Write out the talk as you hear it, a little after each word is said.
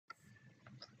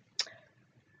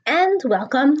and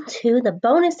welcome to the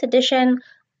bonus edition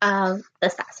of the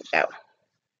Sassy Show.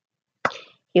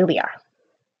 Here we are.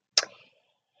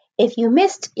 If you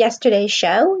missed yesterday's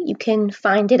show, you can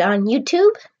find it on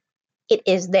YouTube. It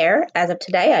is there as of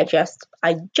today. I just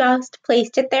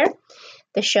placed it there.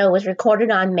 The show was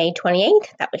recorded on May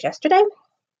 28th. That was yesterday.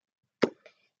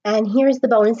 And here's the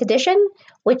bonus edition,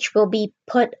 which will be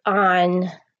put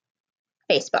on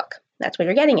Facebook. That's where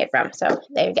you're getting it from. So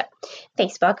there you go.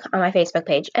 Facebook, on my Facebook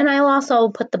page. And I'll also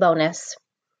put the bonus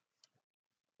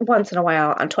once in a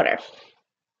while on Twitter.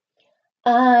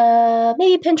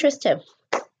 Maybe Pinterest too.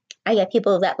 I get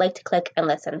people that like to click and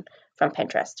listen from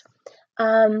Pinterest.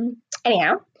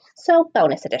 Anyhow, so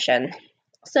bonus edition.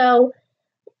 So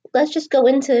let's just go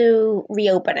into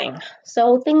reopening.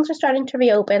 So things are starting to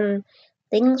reopen.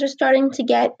 Things are starting to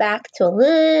get back to a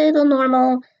little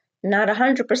normal. Not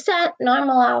 100%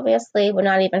 normal, obviously. We're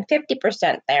not even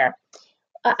 50% there.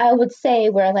 I would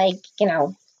say we're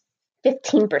 15%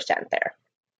 there.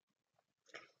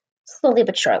 Slowly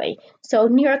but surely. So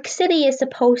New York City is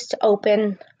supposed to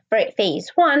open phase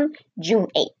 1 June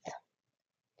 8th.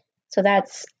 So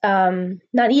that's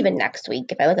not even next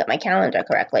week, if I look at my calendar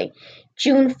correctly.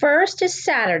 June 1st is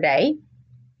Saturday.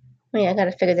 I got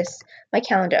to figure my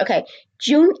calendar. Okay,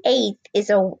 June 8th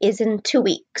is in 2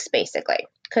 weeks, basically.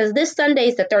 Because this Sunday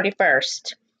is the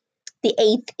 31st. The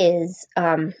 8th is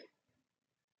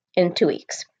in 2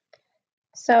 weeks.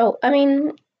 So, at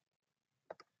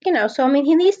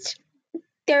least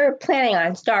they're planning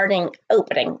on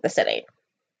opening the city.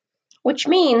 Which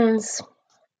means,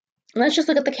 let's just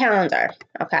look at the calendar,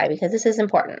 okay, because this is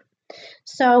important.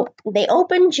 So, they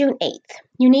open June 8th.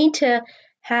 You need to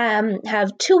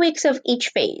have 2 weeks of each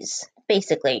phase,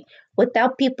 basically,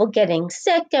 without people getting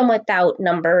sick and without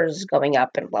numbers going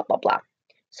up and blah, blah, blah.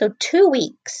 So 2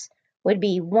 weeks would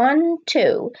be June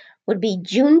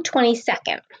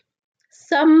 22nd.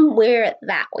 Somewhere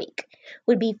that week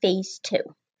would be phase 2.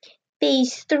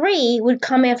 Phase 3 would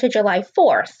come after July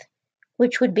 4th,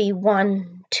 which would be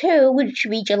which would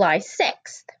be July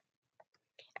 6th.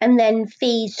 And then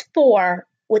phase 4,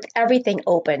 with everything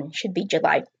open, should be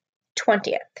July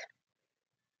 20th.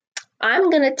 I'm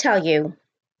going to tell you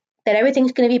that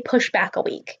everything's going to be pushed back a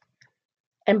week.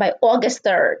 And by August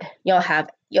 3rd, you'll have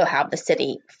the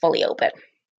city fully open.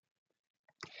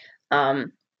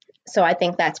 So I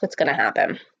think that's what's going to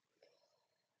happen.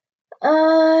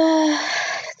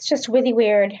 It's just really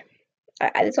weird.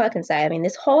 That's all I can say.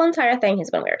 This whole entire thing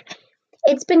has been weird.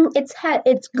 It's had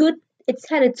its good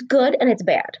and its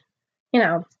bad.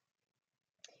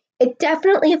 It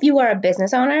definitely, if you are a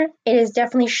business owner, it has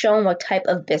definitely shown what type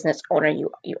of business owner you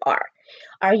are.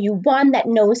 Are you one that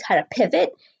knows how to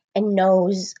pivot and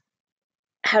knows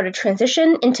how to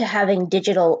transition into having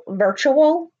digital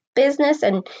virtual business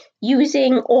and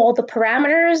using all the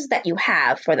parameters that you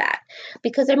have for that?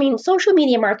 Because, social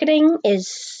media marketing is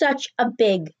such a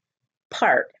big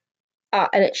part,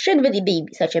 and it should really be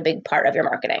such a big part of your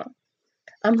marketing.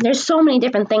 There's so many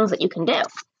different things that you can do.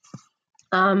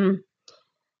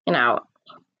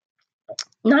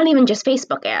 Not even just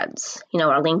Facebook ads, or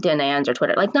LinkedIn ads or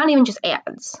Twitter, not even just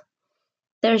ads.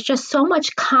 There's just so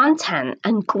much content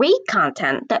and great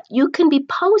content that you can be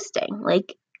posting,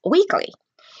 weekly.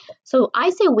 So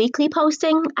I say weekly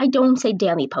posting, I don't say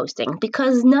daily posting,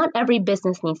 because not every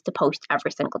business needs to post every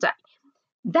single day.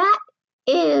 That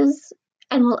is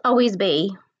and will always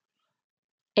be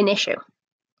an issue.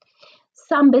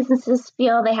 Some businesses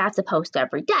feel they have to post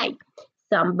every day.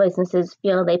 Some businesses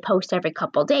feel they post every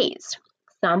couple days.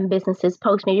 Some businesses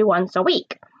post maybe once a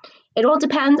week. It all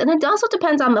depends, and it also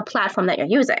depends on the platform that you're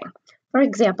using. For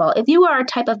example, if you are a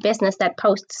type of business that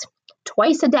posts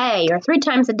twice a day or 3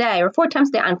 times a day or 4 times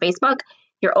a day on Facebook,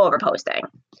 you're overposting.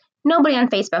 Nobody on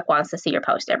Facebook wants to see your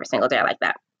post every single day like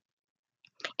that.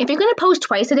 If you're going to post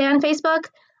twice a day on Facebook,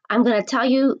 I'm going to tell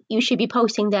you should be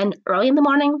posting then early in the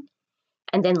morning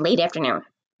and then late afternoon.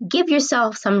 Give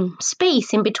yourself some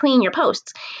space in between your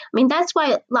posts. That's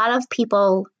why a lot of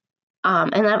people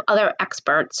and a lot of other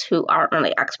experts who aren't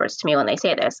really experts to me when they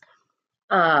say this,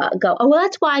 go, oh, well,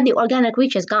 that's why the organic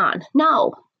reach is gone.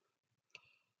 No,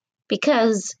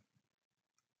 because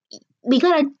we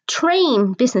got to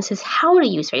train businesses how to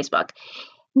use Facebook.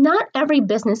 Not every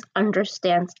business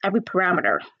understands every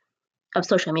parameter of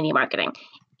social media marketing.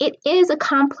 It is a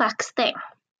complex thing.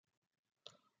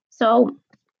 So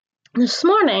this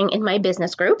morning in my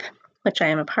business group, which I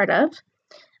am a part of,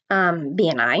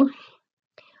 BNI,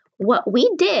 what I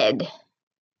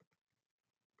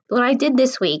did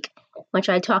this week, which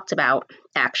I talked about,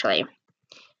 actually,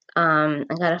 I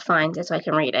gotta find it so I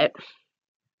can read it.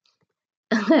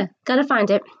 Gotta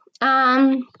find it.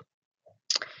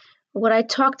 what I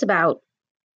talked about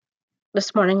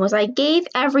this morning was I gave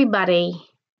everybody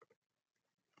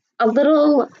a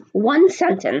little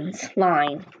one-sentence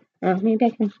line. Maybe I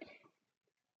can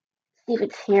see if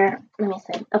it's here. Let me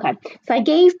see. Okay, so I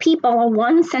gave people a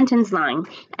one-sentence line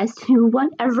as to what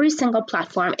every single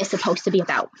platform is supposed to be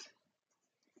about.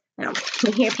 Now,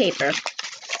 here, paper.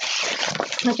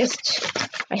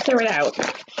 I threw it out.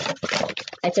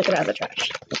 I took it out of the trash.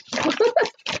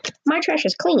 My trash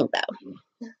is clean,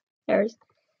 though. All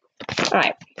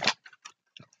right.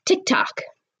 TikTok.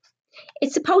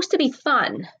 It's supposed to be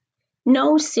fun.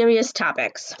 No serious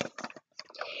topics.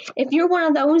 If you're one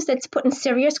of those that's putting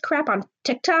serious crap on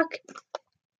TikTok,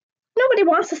 nobody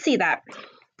wants to see that.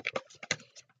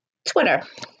 Twitter.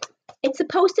 It's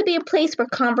supposed to be a place where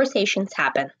conversations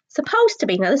happen. Supposed to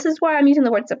be. Now, this is why I'm using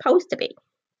the word supposed to be.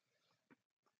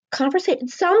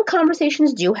 Some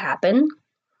conversations do happen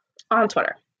on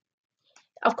Twitter.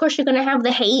 Of course, you're going to have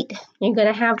the hate. You're going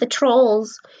to have the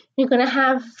trolls. You're going to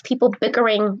have people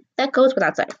bickering. That goes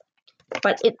without saying.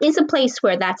 But it is a place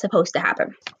where that's supposed to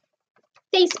happen.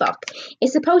 Facebook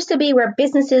is supposed to be where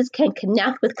businesses can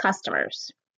connect with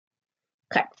customers.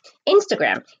 Okay.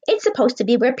 Instagram, it's supposed to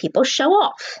be where people show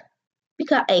off,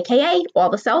 because AKA all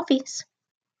the selfies.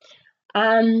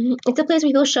 It's a place where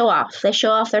people show off. They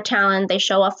show off their talent. They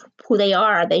show off who they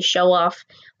are. They show off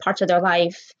parts of their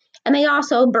life. And they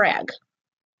also brag.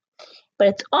 But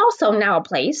it's also now a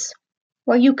place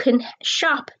where you can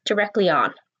shop directly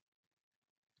on.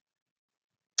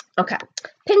 Okay.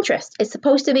 Pinterest is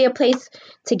supposed to be a place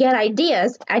to get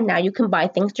ideas, and now you can buy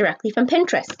things directly from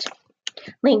Pinterest.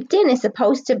 LinkedIn is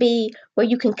supposed to be where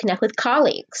you can connect with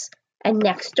colleagues. And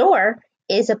Nextdoor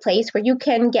is a place where you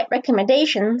can get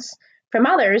recommendations from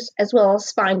others, as well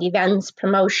as find events,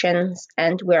 promotions,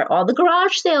 and where all the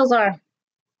garage sales are.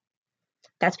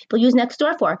 That's what people use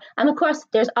Nextdoor for. And of course,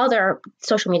 there's other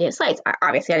social media sites.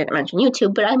 Obviously, I didn't mention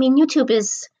YouTube, but I mean, YouTube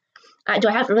is. Do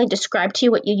I have to really describe to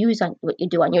you what you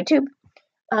do on YouTube?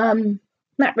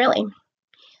 Not really.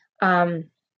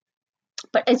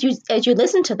 But as you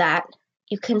listen to that,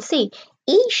 you can see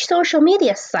each social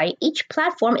media site, each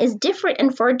platform is different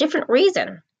and for a different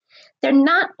reason. They're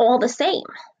not all the same.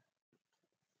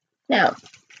 Now,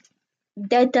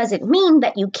 that doesn't mean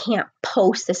that you can't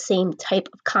post the same type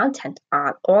of content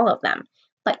on all of them,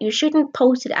 but you shouldn't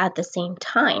post it at the same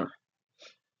time.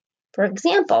 For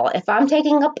example, if I'm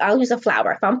I'll use a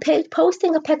flower. If I'm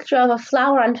posting a picture of a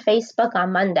flower on Facebook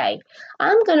on Monday,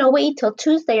 I'm going to wait till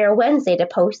Tuesday or Wednesday to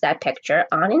post that picture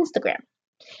on Instagram.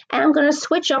 And I'm going to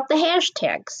switch up the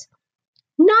hashtags.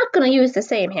 Not going to use the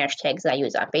same hashtags I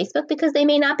use on Facebook because they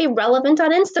may not be relevant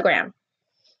on Instagram.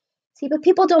 See, but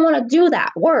people don't want to do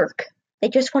that work. They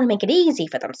just want to make it easy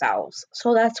for themselves.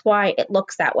 So that's why it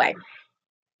looks that way.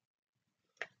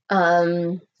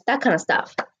 That kind of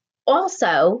stuff.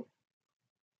 Also,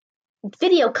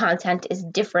 video content is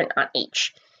different on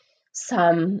each.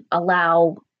 Some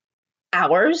allow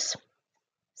hours,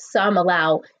 some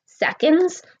allow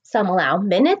seconds, some allow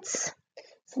minutes.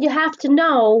 So you have to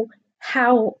know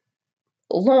how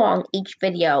long each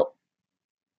video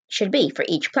should be for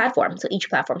each platform. So each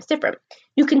platform is different.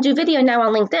 You can do video now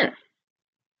on LinkedIn.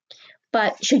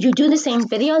 But should you do the same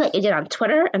video that you did on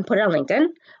Twitter and put it on LinkedIn?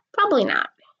 Probably not.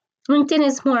 LinkedIn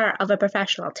is more of a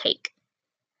professional take.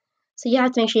 So you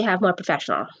have to make sure you have a more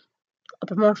professional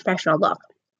look.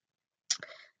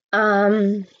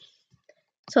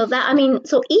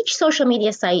 So each social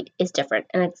media site is different,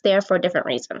 and it's there for a different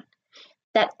reason.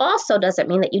 That also doesn't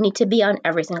mean that you need to be on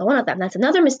every single one of them. That's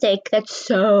another mistake that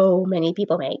so many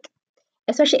people make,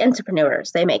 especially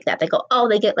entrepreneurs. They make that. They go,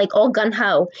 they get like all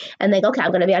gun-ho, and they go, okay, I'm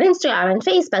going to be on Instagram and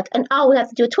Facebook, and we have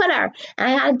to do Twitter, and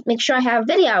I got to make sure I have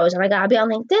videos, and I got to be on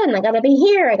LinkedIn, I got to be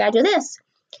here, I got to do this.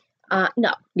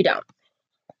 No, you don't.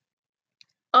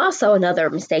 Also, another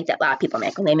mistake that a lot of people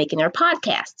make when they make in their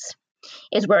podcasts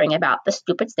is worrying about the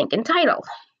stupid stinking title.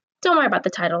 Don't worry about the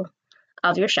title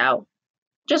of your show.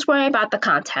 Just worry about the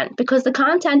content, because the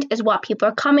content is what people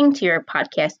are coming to your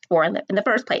podcast for in the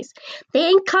first place. They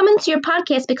ain't coming to your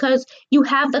podcast because you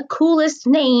have the coolest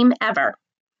name ever.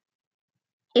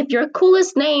 If your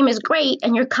coolest name is great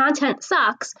and your content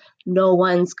sucks, no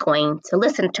one's going to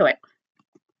listen to it.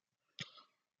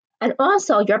 And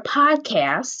also, your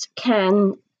podcast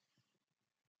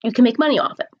you can make money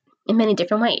off it in many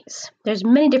different ways. There's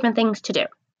many different things to do.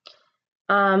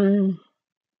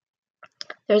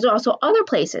 There's also other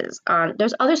places.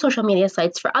 There's other social media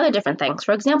sites for other different things.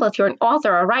 For example, if you're an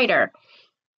author or writer,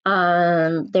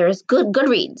 there's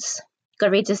Goodreads.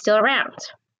 Goodreads is still around.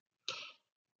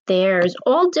 There's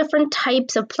all different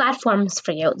types of platforms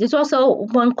for you. There's also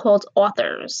one called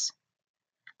Authors.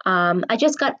 I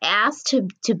just got asked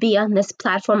to be on this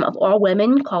platform of all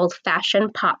women called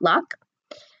Fashion Potluck,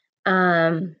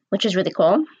 which is really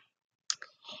cool.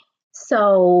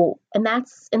 So, and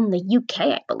that's in the UK,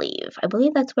 I believe. I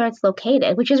believe that's where it's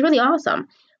located, which is really awesome.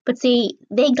 But see,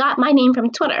 they got my name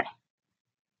from Twitter.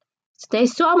 So they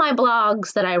saw my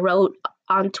blogs that I wrote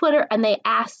on Twitter and they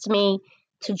asked me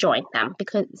to join them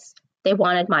because they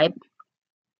wanted my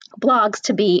blogs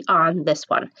to be on this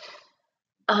one.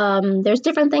 There's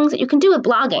different things that you can do with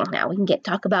blogging now. We can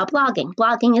talk about blogging.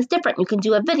 Blogging is different. You can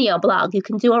do a video blog. You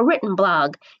can do a written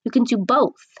blog. You can do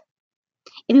both.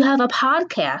 If you have a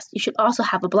podcast, you should also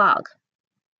have a blog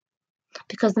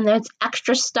because then there's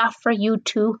extra stuff for you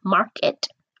to market.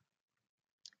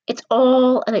 It's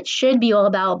all, and it should be all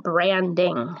about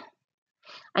branding.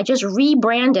 I just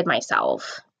rebranded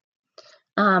myself.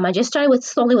 I just started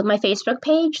slowly with my Facebook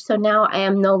page, so now I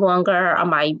am no longer on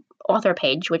my author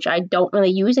page, which I don't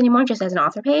really use anymore, just as an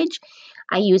author page.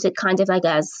 I use it kind of like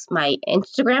as my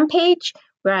Instagram page,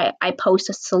 where I post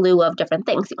a slew of different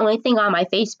things. The only thing on my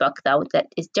Facebook, though, that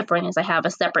is different is I have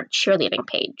a separate cheerleading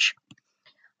page.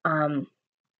 On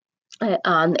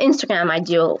Instagram, I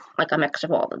do like a mix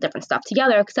of all the different stuff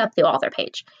together, except the author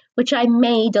page, which I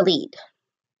may delete.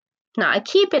 Now, I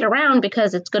keep it around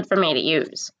because it's good for me to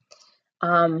use.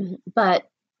 But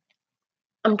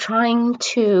I'm trying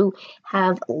to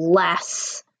have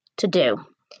less to do.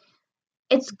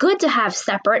 It's good to have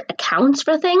separate accounts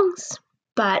for things,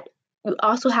 but you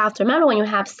also have to remember when you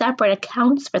have separate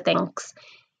accounts for things,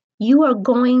 you are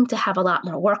going to have a lot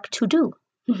more work to do.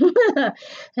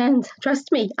 And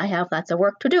trust me, I have lots of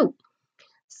work to do.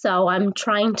 So I'm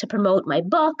trying to promote my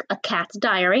book, A Cat's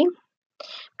Diary,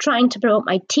 trying to promote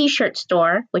my t-shirt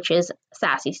store, which is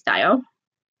Sassy Style,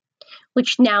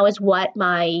 which now is what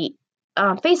my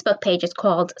Facebook page is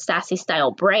called, Sassy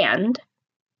Style Brand.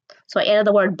 So I added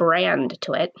the word brand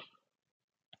to it,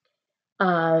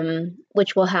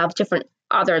 which will have different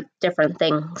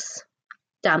things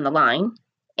down the line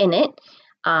in it.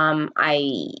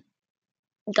 I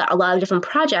got a lot of different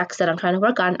projects that I'm trying to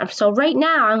work on. So right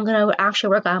now I'm going to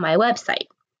actually work on my website.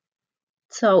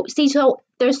 So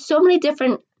there's so many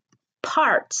different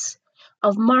parts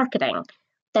of marketing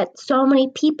that so many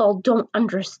people don't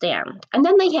understand, and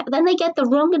then they get the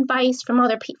wrong advice from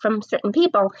from certain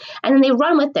people, and then they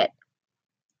run with it,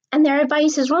 and their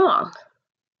advice is wrong.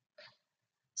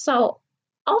 So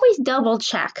always double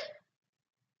check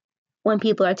when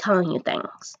people are telling you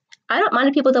things. I don't mind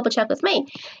if people double check with me.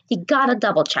 You gotta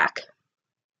double check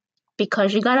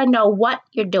because you gotta know what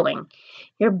you're doing.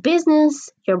 Your business,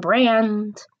 your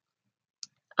brand,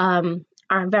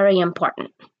 are very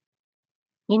important.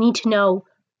 You need to know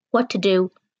what to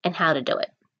do and how to do it.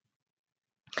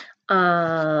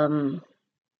 I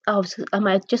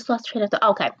just lost train of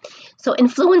thought. Okay, so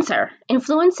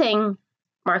influencing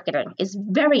marketing is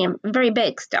very, very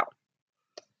big still.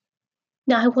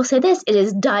 Now, I will say this, it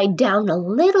has died down a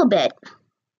little bit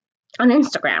on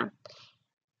Instagram,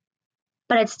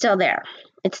 but it's still there.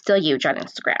 It's still huge on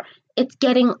Instagram. It's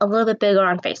getting a little bit bigger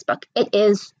on Facebook.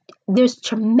 There's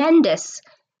tremendous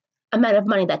amount of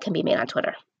money that can be made on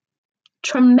Twitter.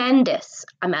 Tremendous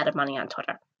amount of money on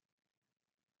Twitter.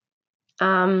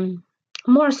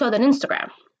 More so than Instagram.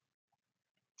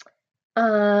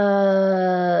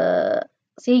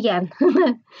 See again.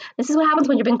 This is what happens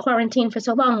when you've been quarantined for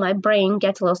so long. My brain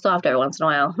gets a little soft every once in a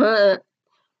while.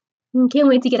 Can't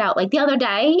wait to get out. Like the other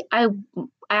day, I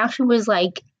actually was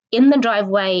like in the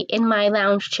driveway in my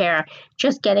lounge chair,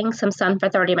 just getting some sun for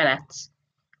 30 minutes,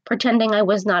 pretending I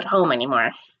was not home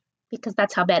anymore, because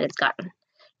that's how bad it's gotten,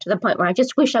 to the point where I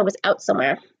just wish I was out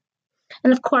somewhere.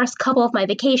 And of course, a couple of my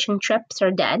vacation trips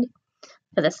are dead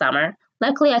for the summer.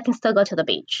 Luckily, I can still go to the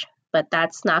beach, but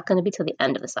that's not going to be till the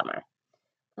end of the summer.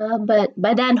 But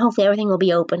by then, hopefully, everything will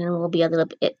be open and we'll be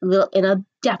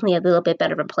definitely a little bit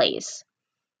better of a place,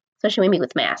 especially maybe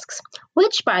with masks.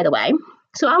 Which, by the way,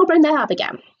 so I'll bring that up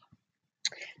again.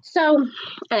 So,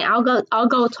 and I'll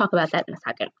go talk about that in a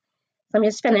second. Let me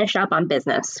just finish up on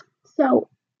business. So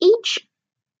each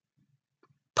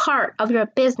part of your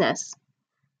business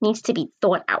needs to be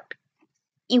thought out.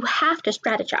 You have to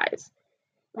strategize.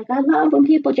 Like, I love when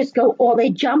people just they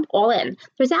jump all in.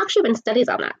 There's actually been studies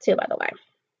on that too, by the way.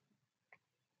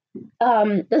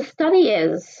 The study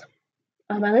is,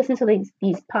 I listen to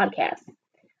these podcasts.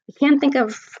 I can't think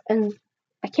of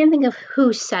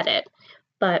who said it,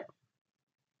 but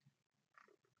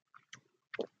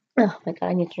oh my god,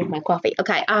 I need to drink my coffee.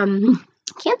 Okay, can't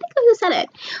think of who said it,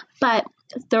 but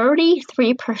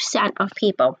 33% of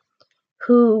people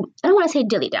who, I don't want to say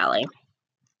dilly-dally,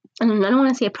 and I don't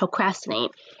want to say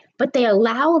procrastinate, but they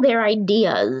allow their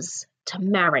ideas to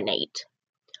marinate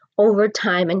over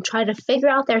time and try to figure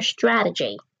out their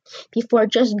strategy before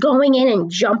just going in and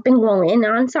jumping all in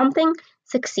on something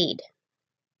succeed.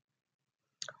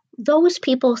 Those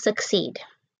people succeed.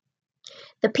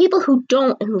 The people who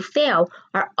don't and who fail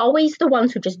are always the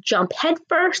ones who just jump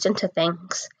headfirst into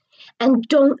things and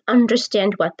don't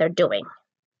understand what they're doing.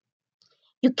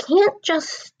 You can't just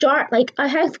start, like I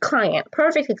have a client,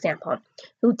 perfect example,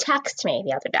 who texted me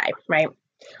the other day, right?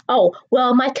 Oh,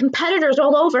 well, my competitor's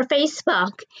all over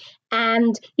Facebook,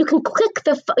 and you can click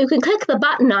the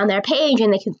button on their page,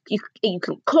 and you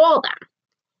can call them.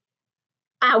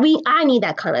 I need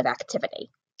that kind of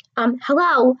activity.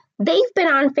 Hello, they've been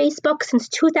on Facebook since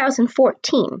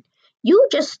 2014. You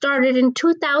just started in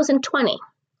 2020.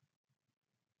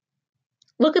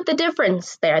 Look at the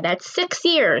difference there. That's 6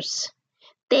 years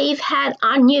they've had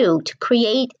on you to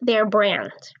create their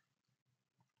brand.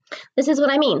 This is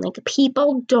what I mean. Like,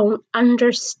 people don't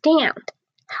understand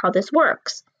how this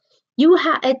works.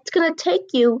 It's going to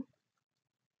take you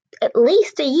at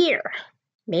least a year,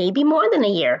 maybe more than a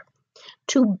year,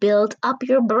 to build up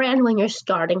your brand when you're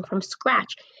starting from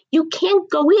scratch. You can't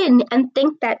go in and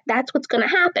think that that's what's going to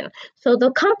happen. So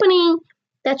the company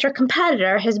that's your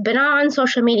competitor has been on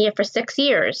social media for 6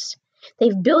 years.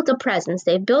 They've built a presence.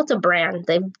 They've built a brand.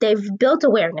 They've built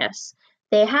awareness.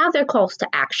 They have their calls to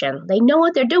action. They know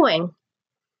what they're doing.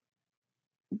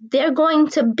 They're going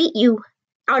to beat you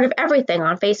out of everything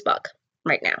on Facebook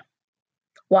right now.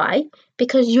 Why?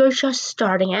 Because you're just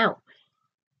starting out.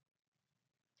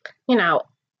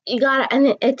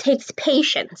 And it takes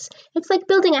patience. It's like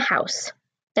building a house.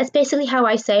 That's basically how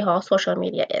I say how social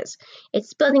media is.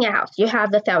 It's building a house. You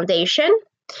have the foundation,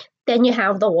 then you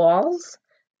have the walls,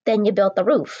 then you build the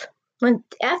roof.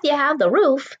 After you have the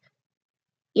roof,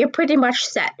 you're pretty much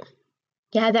set.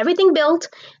 You have everything built,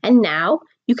 and now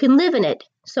you can live in it.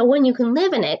 So when you can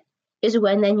live in it is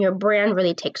when then your brand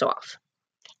really takes off.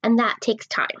 And that takes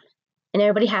time. And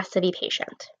everybody has to be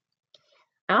patient.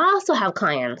 I also have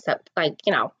clients that,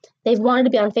 they've wanted to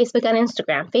be on Facebook and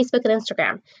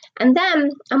Instagram. And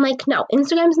then I'm like, no,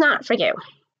 Instagram's not for you.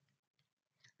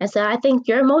 I said, I think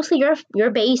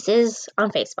your base is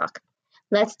on Facebook.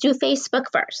 Let's do Facebook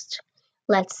first.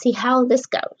 Let's see how this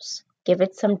goes. Give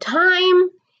it some time.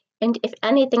 And if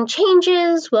anything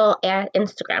changes, we'll add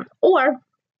Instagram. Or,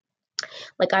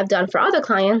 like I've done for other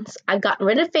clients, I've gotten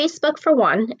rid of Facebook for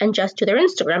one and just do their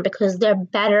Instagram because they're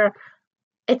better.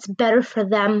 It's better for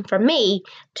them, for me,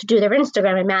 to do their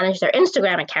Instagram and manage their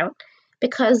Instagram account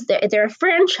because they're a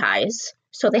franchise,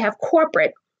 so they have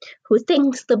corporate who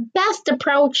thinks the best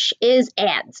approach is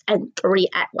ads and 3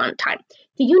 at one time.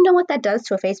 Do you know what that does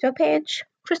to a Facebook page?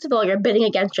 First of all, you're bidding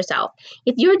against yourself.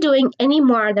 If you're doing any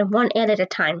more than 1 ad at a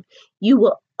time, you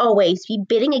will always be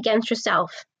bidding against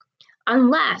yourself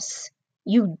unless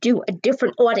you do a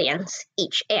different audience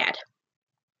each ad.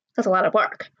 That's a lot of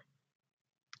work.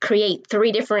 Create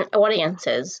 3 different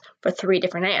audiences for 3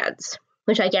 different ads,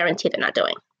 which I guarantee they're not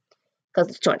doing because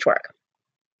it's too much work.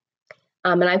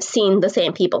 And I've seen the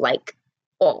same people like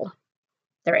all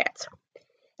their ads.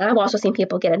 And I've also seen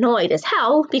people get annoyed as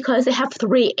hell because they have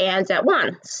 3 ads at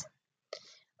once.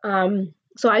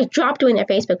 So I dropped doing their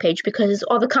Facebook page because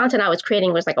all the content I was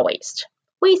creating was like a waste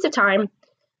of time.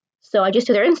 So I just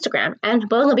do their Instagram, and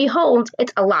lo and behold,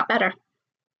 it's a lot better.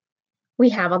 We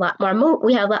have a lot more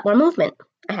movement.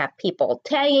 I have people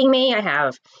tagging me. I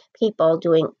have people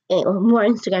doing more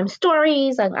Instagram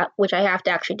stories, which I have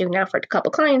to actually do now for a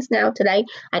couple clients now today.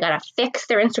 I got to fix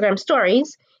their Instagram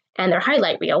stories and their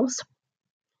highlight reels.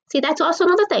 See, that's also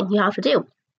another thing you have to do.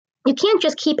 You can't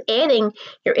just keep adding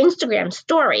your Instagram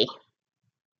story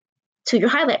to your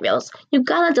highlight reels. You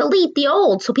got to delete the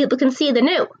old so people can see the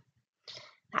new.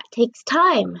 That takes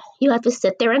time. You have to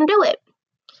sit there and do it.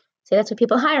 See, that's what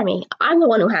people hire me. I'm the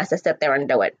one who has to sit there and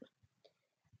do it.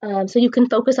 So you can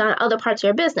focus on other parts of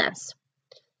your business.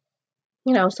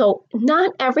 So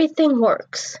not everything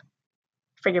works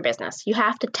for your business. You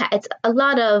have to it's a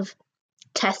lot of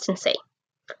test and see.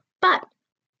 But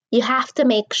you have to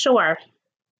make sure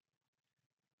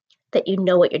that you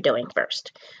know what you're doing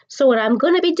first. So what I'm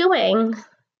going to be doing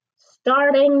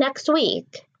starting next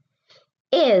week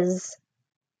is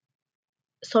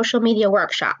social media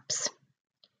workshops.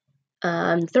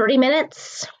 30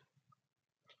 minutes.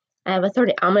 I'm going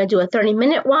to do a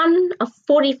 30-minute one, a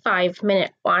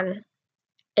 45-minute one,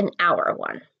 an hour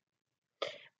one.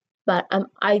 But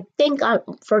I think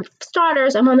for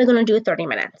starters, I'm only going to do 30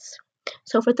 minutes.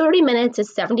 So for 30 minutes,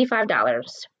 it's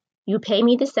 $75. You pay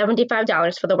me the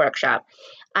 $75 for the workshop.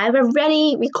 I've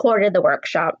already recorded the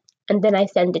workshop, and then I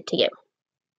send it to you.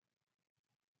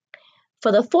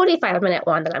 For the 45-minute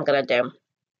one that I'm going to do,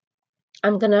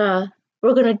 I'm going to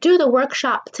we're going to do the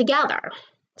workshop together.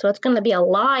 So it's going to be a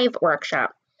live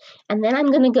workshop. And then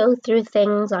I'm going to go through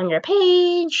things on your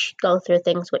page, go through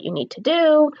things what you need to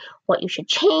do, what you should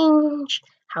change,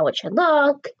 how it should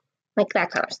look, like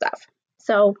that kind of stuff.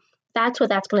 So that's what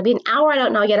that's going to be. An hour, I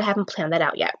don't know yet. I haven't planned that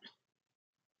out yet.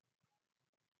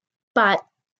 But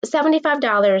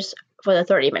 $75 for the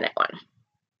 30-minute one.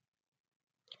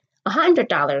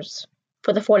 $100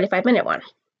 for the 45-minute one,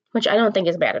 which I don't think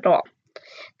is bad at all.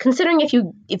 Considering if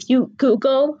you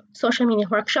Google social media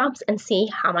workshops and see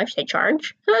how much they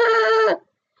charge,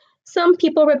 some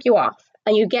people rip you off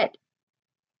and you get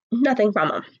nothing from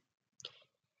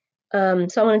them.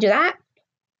 So I'm going to do that.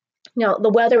 Now, the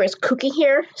weather is cooking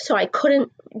here, so I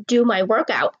couldn't do my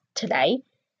workout today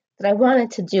that I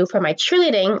wanted to do for my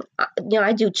cheerleading.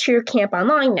 I do cheer camp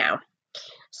online now.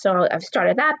 So I've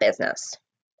started that business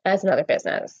as another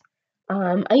business.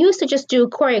 I used to just do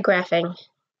choreograph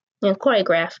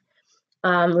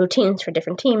routines for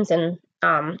different teams and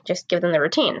just give them the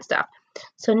routine and stuff.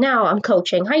 So now I'm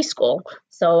coaching high school,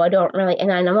 so I don't really,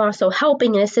 and I'm also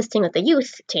helping and assisting with the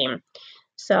youth team.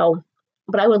 So,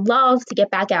 but I would love to get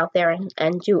back out there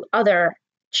and do other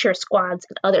cheer squads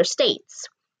in other states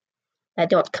that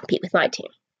don't compete with my team,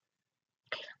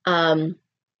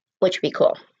 which would be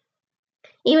cool.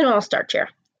 Even all-star cheer,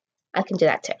 I can do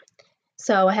that too.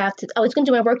 So I was going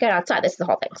to do my workout outside. This is the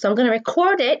whole thing. So I'm going to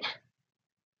record it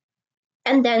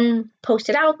and then post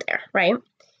it out there, right?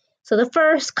 So the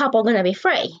first couple are going to be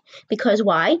free. Because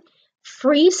why?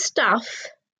 Free stuff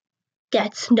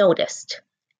gets noticed.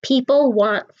 People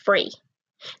want free.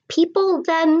 People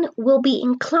then will be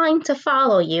inclined to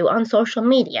follow you on social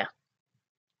media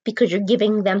because you're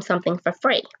giving them something for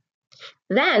free.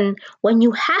 Then, when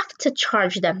you have to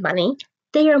charge them money,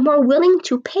 they are more willing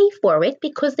to pay for it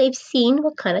because they've seen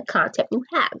what kind of content you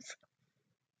have.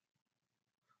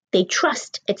 They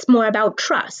trust. It's more about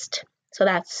trust. So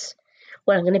that's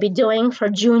what I'm going to be doing for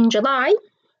June, July.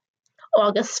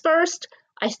 August 1st,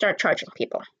 I start charging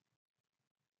people.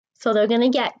 So they're going to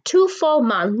get 2 full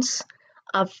months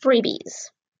of freebies.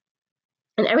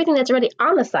 And everything that's already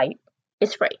on the site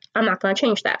is free. I'm not going to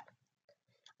change that.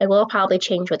 I will probably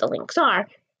change what the links are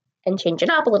and change it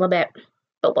up a little bit,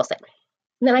 but we'll see.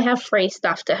 And then I have free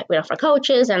stuff to for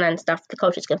coaches, and then stuff the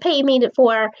coaches can pay me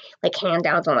for, like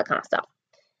handouts and all that kind of stuff.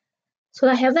 So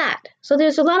I have that. So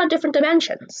there's a lot of different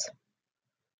dimensions.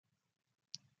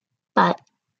 But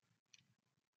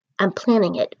I'm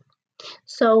planning it.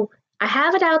 So I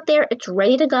have it out there. It's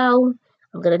ready to go.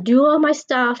 I'm going to do all my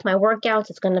stuff, my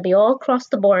workouts. It's going to be all across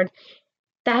the board.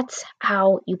 That's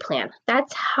how you plan.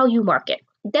 That's how you market.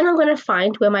 Then I'm going to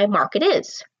find where my market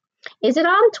is. Is it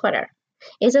on Twitter?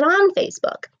 Is it on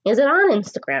Facebook? Is it on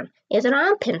Instagram? Is it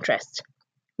on Pinterest?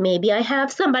 Maybe I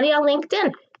have somebody on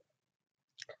LinkedIn.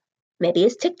 Maybe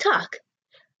it's TikTok.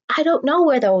 I don't know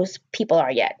where those people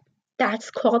are yet. That's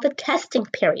called the testing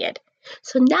period.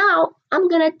 So now I'm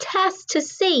going to test to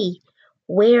see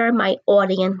where my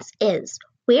audience is,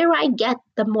 where I get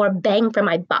the more bang for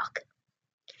my buck.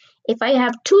 If I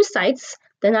have 2 sites,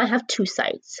 then I have 2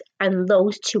 sites, and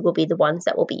those 2 will be the ones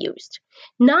that will be used.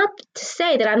 Not to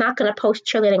say that I'm not going to post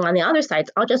cheerleading on the other sites.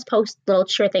 I'll just post little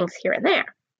cheer things here and there.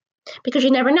 Because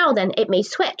you never know, then it may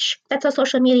switch. That's how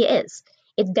social media is.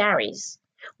 It varies.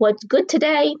 What's good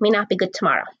today may not be good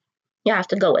tomorrow. You have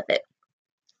to go with it.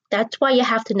 That's why you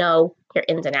have to know your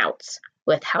ins and outs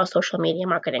with how social media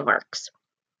marketing works,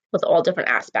 with all different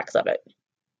aspects of it.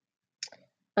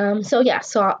 So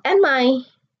I'll end my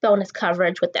bonus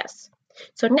coverage with this.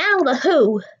 So now the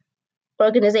WHO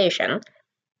organization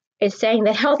is saying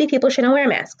that healthy people shouldn't wear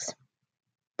masks.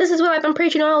 This is what I've been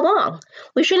preaching all along.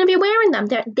 We shouldn't be wearing them.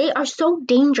 They are so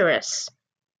dangerous.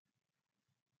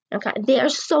 Okay, they are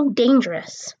so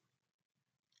dangerous.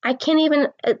 I can't even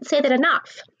say that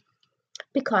enough.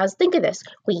 Because think of this.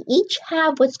 We each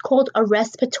have what's called a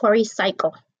respiratory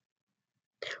cycle.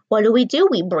 What do?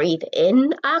 We breathe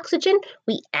in oxygen.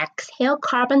 We exhale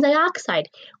carbon dioxide.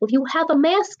 If you have a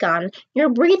mask on, you're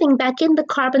breathing back in the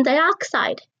carbon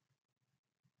dioxide.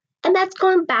 And that's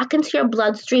going back into your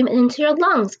bloodstream and into your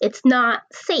lungs. It's not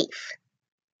safe.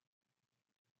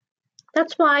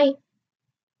 That's why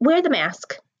wear the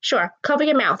mask. Sure, cover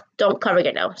your mouth. Don't cover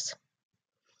your nose.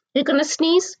 You're going to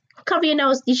sneeze? Cover your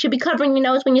nose. You should be covering your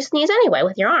nose when you sneeze anyway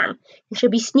with your arm. You should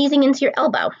be sneezing into your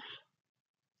elbow.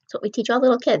 That's what we teach all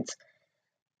little kids.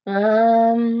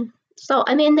 Then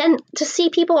to see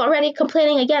people already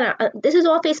complaining again, this is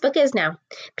all Facebook is now.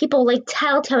 People like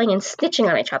tattling and snitching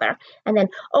on each other. And then,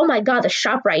 oh my God, the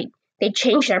ShopRite, they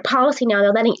changed their policy now.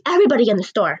 They're letting everybody in the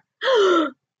store.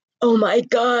 Oh my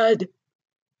God.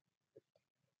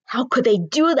 How could they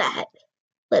do that?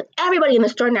 Let everybody in the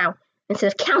store now. instead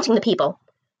of counting the people.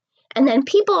 And then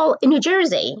people in New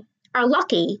Jersey are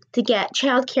lucky to get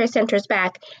child care centers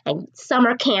back and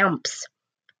summer camps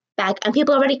back. And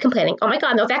people are already complaining, oh my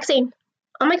God, no vaccine.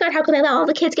 Oh my God, how can they let all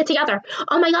the kids get together?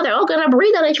 Oh my God, they're all going to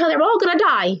breathe on each other. We're all going to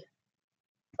die.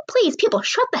 Please, people,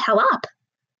 shut the hell up.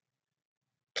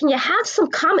 Can you have some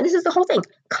this is the whole thing,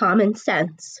 common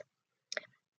sense.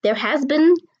 There has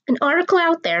been an article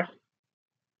out there.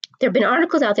 There have been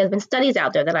articles out there, there have been studies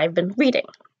out there that I've been reading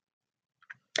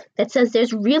that says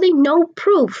there's really no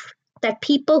proof that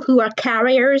people who are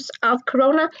carriers of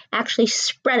corona actually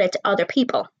spread it to other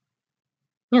people.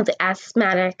 You know, the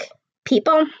asthmatic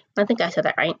people, I think I said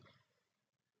that right.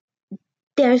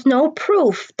 There's no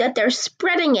proof that they're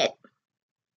spreading it.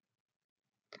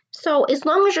 So as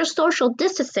long as you're social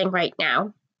distancing right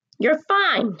now, you're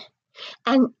fine.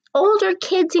 And older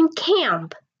kids in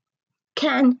camp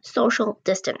can social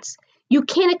distance. You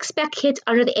can't expect kids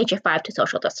under the age of 5 to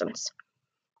social distance.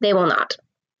 They will not.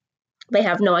 They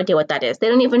have no idea what that is. They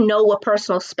don't even know what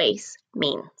personal space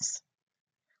means,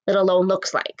 let alone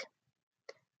looks like.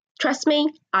 Trust me,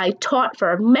 I taught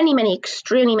for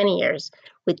extremely many years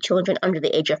with children under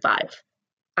the age of 5.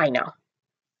 I know.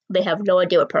 They have no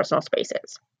idea what personal space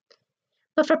is.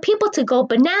 But for people to go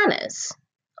bananas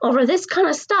over this kind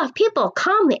of stuff, people,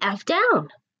 calm the F down.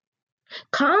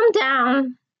 Calm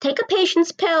down, take a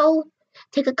patience pill,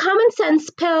 take a common sense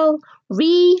pill,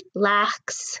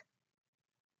 relax,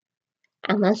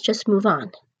 and let's just move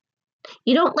on.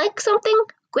 You don't like something?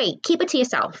 Great, keep it to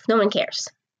yourself. No one cares.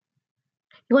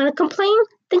 You want to complain?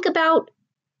 Think about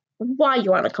why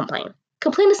you want to complain.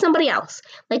 Complain to somebody else.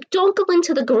 Like, don't go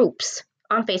into the groups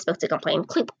on Facebook to complain.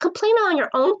 Complain on your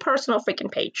own personal freaking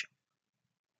page.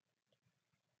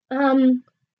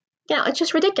 It's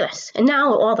just ridiculous. And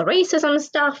now all the racism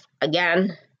stuff,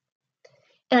 again.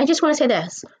 And I just want to say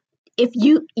this. If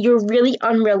you're really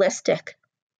unrealistic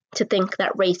to think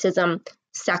that racism,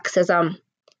 sexism,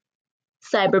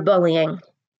 cyberbullying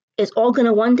is all going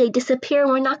to one day disappear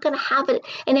and we're not going to have it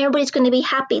and everybody's going to be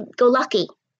happy-go-lucky.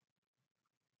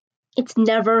 It's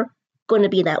never going to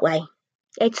be that way.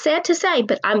 It's sad to say,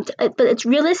 but it's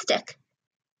realistic.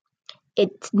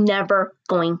 It's never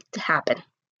going to happen.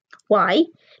 Why?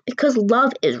 Because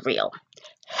love is real.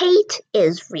 Hate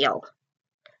is real.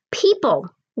 People,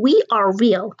 we are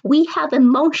real. We have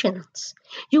emotions.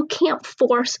 You can't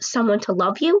force someone to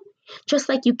love you, just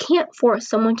like you can't force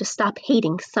someone to stop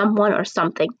hating someone or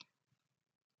something.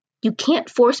 You can't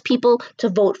force people to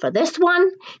vote for this one.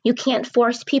 You can't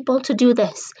force people to do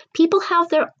this. People have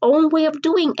their own way of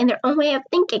doing and their own way of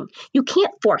thinking. You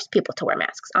can't force people to wear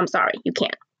masks. I'm sorry, you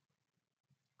can't.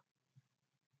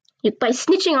 By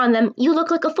snitching on them, you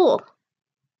look like a fool.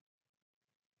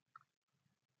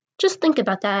 Just think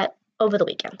about that over the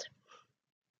weekend.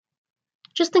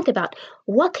 Just think about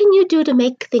what can you do to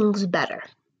make things better?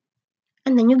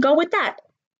 And then you go with that.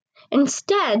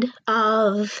 Instead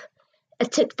of a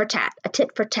tit for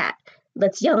tat.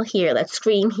 Let's yell here, let's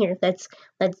scream here, let's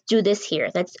do this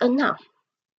here. No.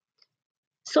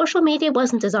 Social media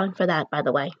wasn't designed for that, by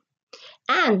the way.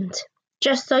 And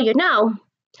just so you know,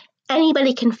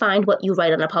 anybody can find what you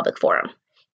write on a public forum.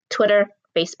 Twitter,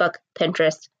 Facebook,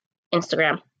 Pinterest,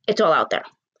 Instagram, it's all out there.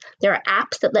 There are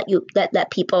apps that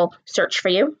let people search for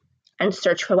you and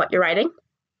search for what you're writing.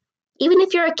 Even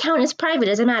if your account is private,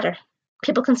 it doesn't matter.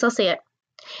 People can still see it.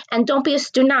 And don't be a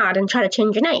stunad and try to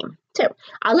change your name, too.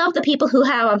 I love the people who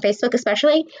have on Facebook,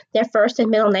 especially, their first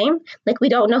and middle name. Like, we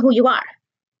don't know who you are.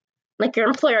 Like, your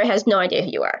employer has no idea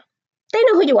who you are. They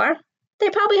know who you are. They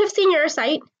probably have seen your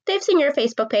site. They've seen your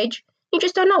Facebook page. You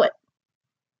just don't know it.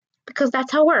 Because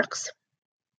that's how it works.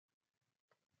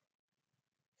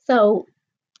 So,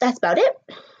 that's about it.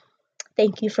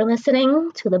 Thank you for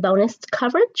listening to the bonus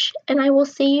coverage, and I will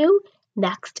see you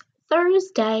next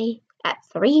Thursday at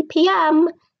 3 p.m.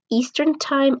 Eastern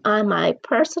Time on my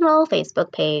personal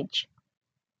Facebook page.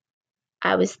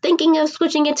 I was thinking of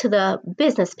switching it to the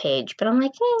business page, but I'm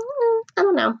like, I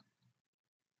don't know.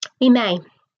 We may.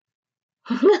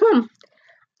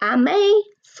 I may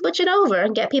switch it over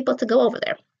and get people to go over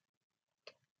there.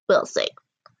 We'll see.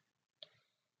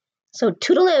 So,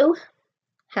 toodaloo.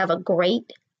 Have a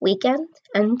great weekend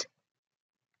and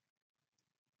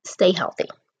stay healthy.